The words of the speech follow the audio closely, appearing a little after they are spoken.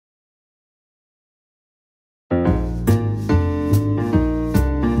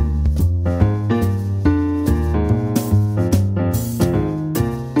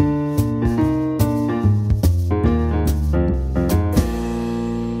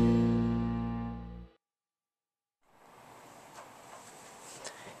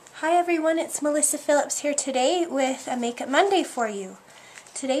Hi everyone, it's Melissa Phillips here today with a Makeup Monday for you.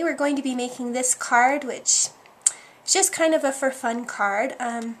 Today we're going to be making this card, which is just kind of a for fun card.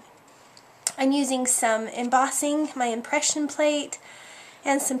 I'm using some embossing, my impression plate,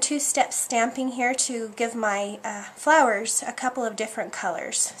 and some two-step stamping here to give my flowers a couple of different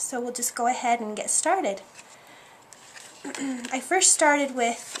colors. So we'll just go ahead and get started. I first started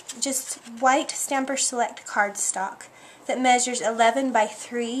with just white Stamper Select cardstock that measures 11 by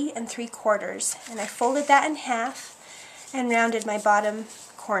 3 3/4, and I folded that in half and rounded my bottom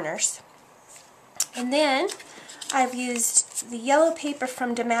corners. And then I've used the yellow paper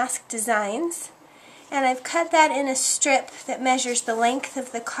from Damask Designs, and I've cut that in a strip that measures the length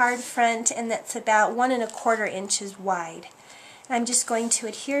of the card front, and that's about 1 1/4 inches wide. And I'm just going to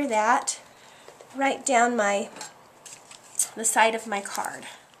adhere that right down the side of my card.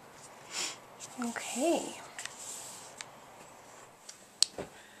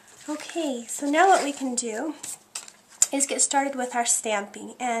 Okay, so now what we can do is get started with our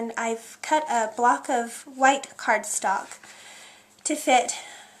stamping, and I've cut a block of white cardstock to fit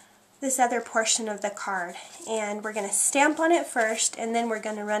this other portion of the card, and we're going to stamp on it first, and then we're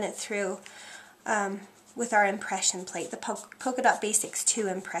going to run it through with our impression plate, the Polka Dot Basics 2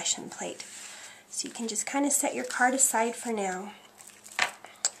 impression plate. So you can just kind of set your card aside for now.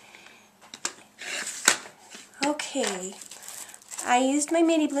 Okay, I used my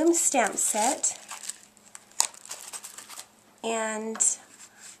Mini Bloom stamp set, and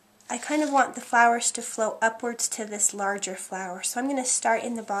I kind of want the flowers to flow upwards to this larger flower. So I'm going to start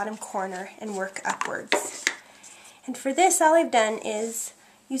in the bottom corner and work upwards. And for this, all I've done is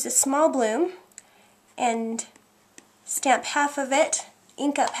use a small bloom and stamp half of it,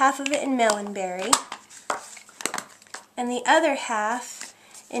 ink up half of it in Melonberry, and the other half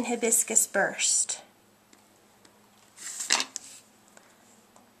in Hibiscus Burst.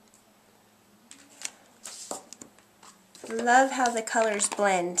 Love how the colors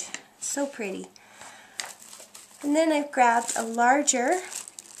blend. So pretty. And then I've grabbed a larger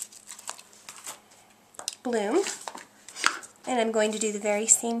bloom, and I'm going to do the very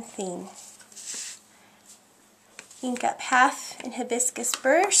same thing. Ink up half in Hibiscus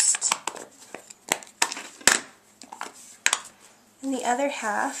Burst, and the other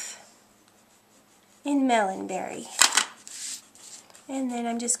half in Melonberry. And then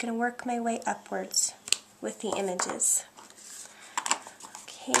I'm just going to work my way upwards with the images.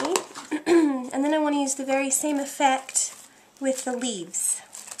 Okay, and then I want to use the very same effect with the leaves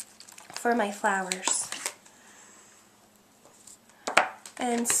for my flowers.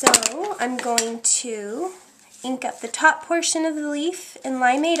 And so I'm going to ink up the top portion of the leaf in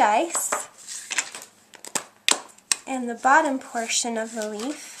Limeade Ice and the bottom portion of the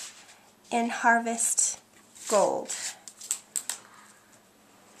leaf in Harvest Gold.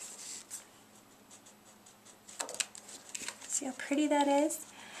 See how pretty that is?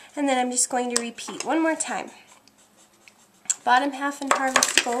 And then I'm just going to repeat one more time. Bottom half in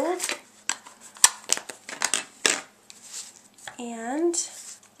Harvest Gold and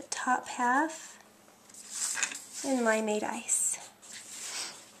the top half in Limeade Ice.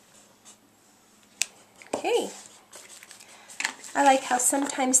 Okay. I like how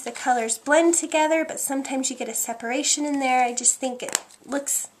sometimes the colors blend together, but sometimes you get a separation in there. I just think it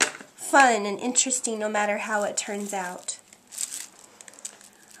looks fun and interesting no matter how it turns out.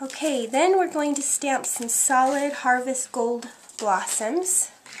 Okay, then we're going to stamp some solid Harvest Gold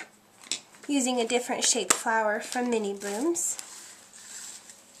blossoms using a different shaped flower from Mini Blooms.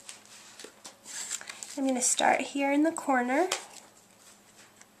 I'm going to start here in the corner,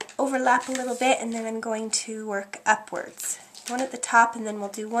 overlap a little bit, and then I'm going to work upwards. One at the top, and then we'll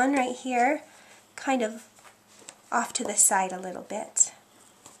do one right here, kind of off to the side a little bit.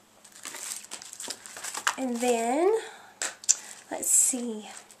 And then, let's see,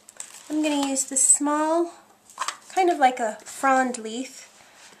 I'm going to use this small, kind of like a frond leaf,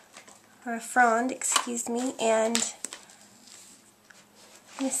 or a frond, excuse me, and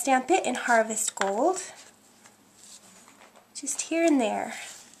I'm going to stamp it in Harvest Gold, just here and there,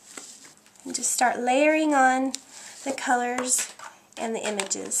 and just start layering on the colors and the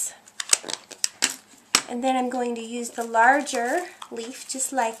images. And then I'm going to use the larger leaf,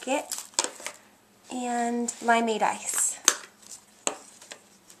 just like it, and Limeade Ice.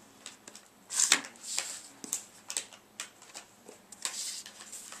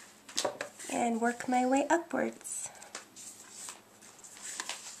 And work my way upwards.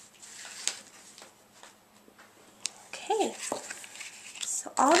 Okay,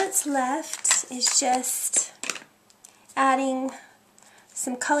 so all that's left is just adding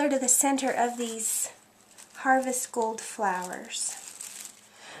some color to the center of these Harvest Gold flowers.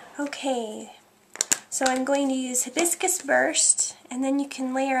 Okay, so I'm going to use Hibiscus Burst, and then you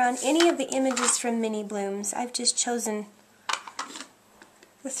can layer on any of the images from Mini Blooms. I've just chosen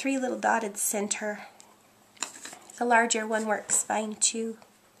the 3 little dotted center. The larger one works fine too.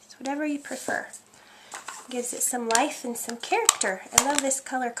 It's whatever you prefer. Gives it some life and some character. I love this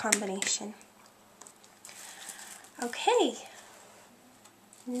color combination. Okay,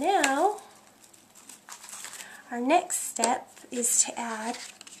 now our next step is to add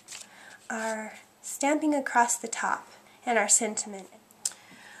our stamping across the top and our sentiment.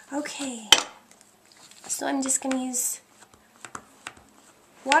 Okay, so I'm just going to use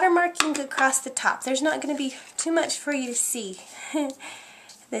watermarking across the top. There's not going to be too much for you to see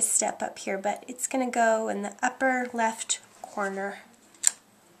this step up here, but it's going to go in the upper left corner.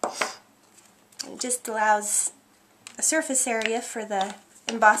 It just allows a surface area for the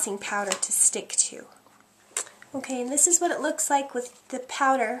embossing powder to stick to. Okay, and this is what it looks like with the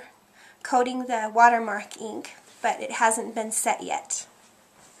powder coating the watermark ink, but it hasn't been set yet.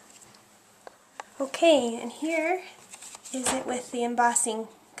 Okay, and here is it with the embossing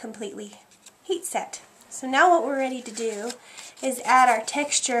completely heat set. So now what we're ready to do is add our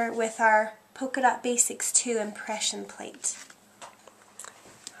texture with our Polka Dot Basics 2 impression plate.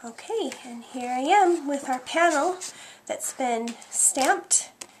 Okay, and here I am with our panel that's been stamped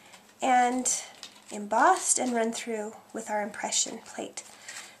and embossed and run through with our impression plate.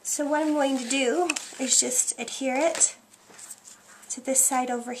 So what I'm going to do is just adhere it to this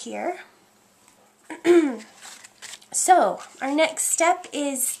side over here. So our next step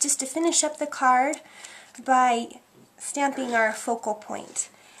is just to finish up the card by stamping our focal point.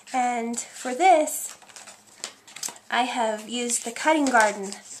 And for this, I have used the Cutting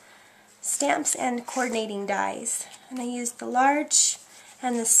Garden stamps and coordinating dies. And I used the large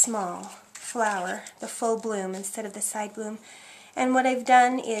and the small flower, the full bloom instead of the side bloom. And what I've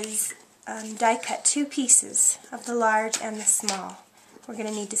done is die cut 2 pieces of the large and the small. We're going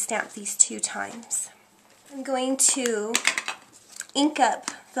to need to stamp these 2 times. I'm going to ink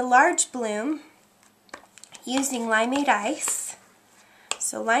up the large bloom using limeade ice.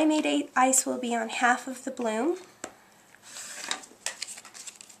 So limeade ice will be on half of the bloom.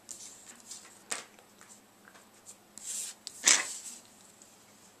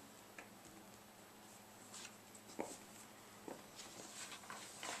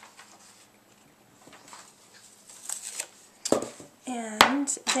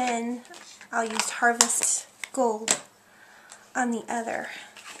 And then I'll use Harvest Gold on the other.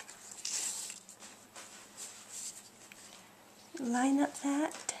 Line up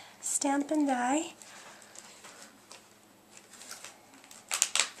that, stamp and die.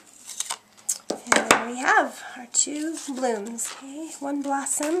 And there we have our 2 blooms. Okay, one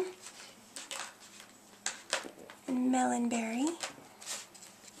blossom and melonberry.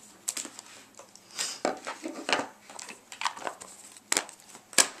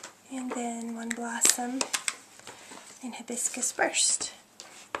 And then one blossom and Hibiscus Burst.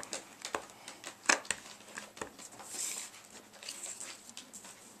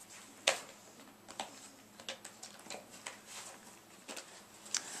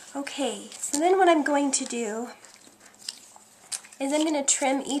 Okay, so then what I'm going to do is I'm going to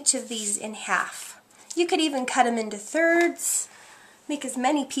trim each of these in half. You could even cut them into thirds, make as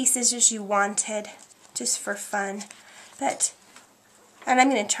many pieces as you wanted, just for fun. And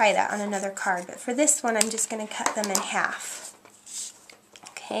I'm going to try that on another card, but for this one I'm just going to cut them in half.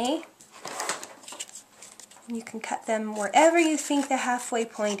 Okay? And you can cut them wherever you think the halfway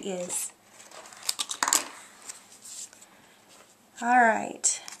point is.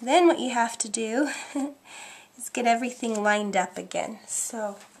 Alright, then what you have to do is get everything lined up again.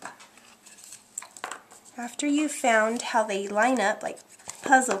 So, after you've found how they line up like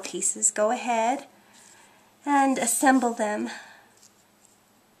puzzle pieces, go ahead and assemble them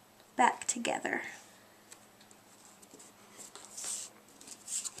back together.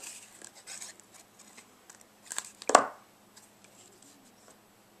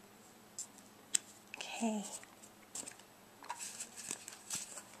 Okay.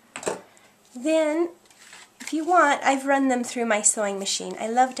 Then, if you want, I've run them through my sewing machine. I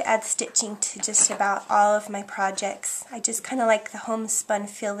love to add stitching to just about all of my projects. I just kind of like the homespun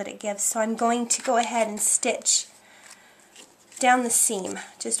feel that it gives, so I'm going to go ahead and stitch down the seam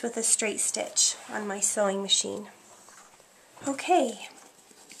just with a straight stitch on my sewing machine. Okay,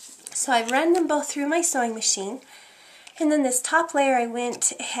 so I've run them both through my sewing machine, and then this top layer I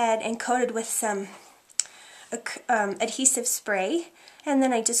went ahead and coated with some adhesive spray, and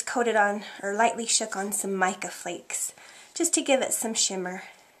then I just coated on, or lightly shook on, some mica flakes just to give it some shimmer.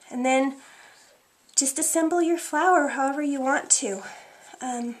 And then just assemble your flower however you want to.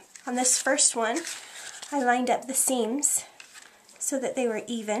 On this first one, I lined up the seams so that they were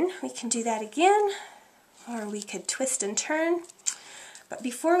even. We can do that again, or we could twist and turn. But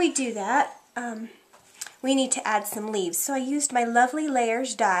before we do that, we need to add some leaves. So I used my Lovely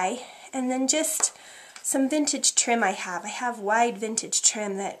Layers die, and then just some vintage trim I have. I have wide vintage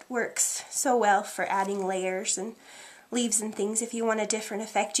trim that works so well for adding layers and leaves and things. If you want a different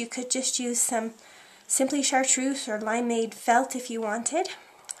effect, you could just use some Simply Chartreuse or limeade felt if you wanted.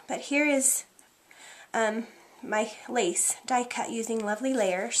 But here is my lace die cut using Lovely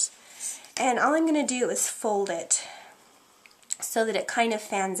Layers, and all I'm going to do is fold it so that it kind of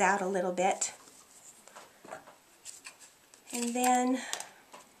fans out a little bit. And then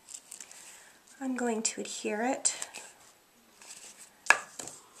I'm going to adhere it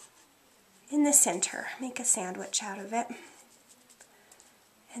in the center, make a sandwich out of it.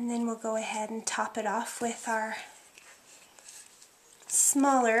 And then we'll go ahead and top it off with our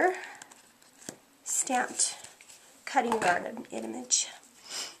smaller stamped cutting guard image.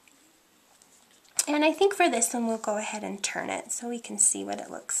 And I think for this one we'll go ahead and turn it so we can see what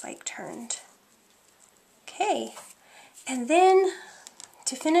it looks like turned. Okay, and then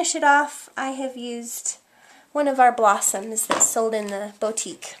to finish it off, I have used one of our blossoms that's sold in the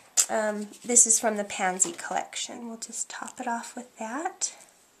boutique. This is from the Pansy collection. We'll just top it off with that.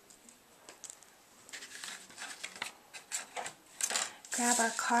 Grab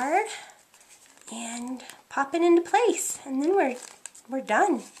our card and pop it into place, and then we're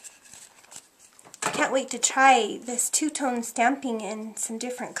done. Can't wait to try this two-tone stamping in some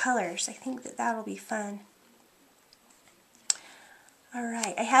different colors. I think that that'll be fun.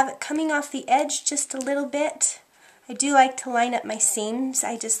 Alright, I have it coming off the edge just a little bit. I do like to line up my seams.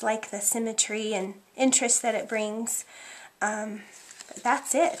 I just like the symmetry and interest that it brings. But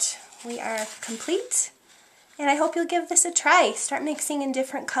that's it. We are complete. And I hope you'll give this a try. Start mixing in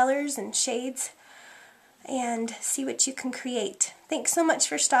different colors and shades and see what you can create. Thanks so much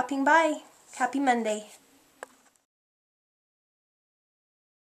for stopping by. Happy Monday.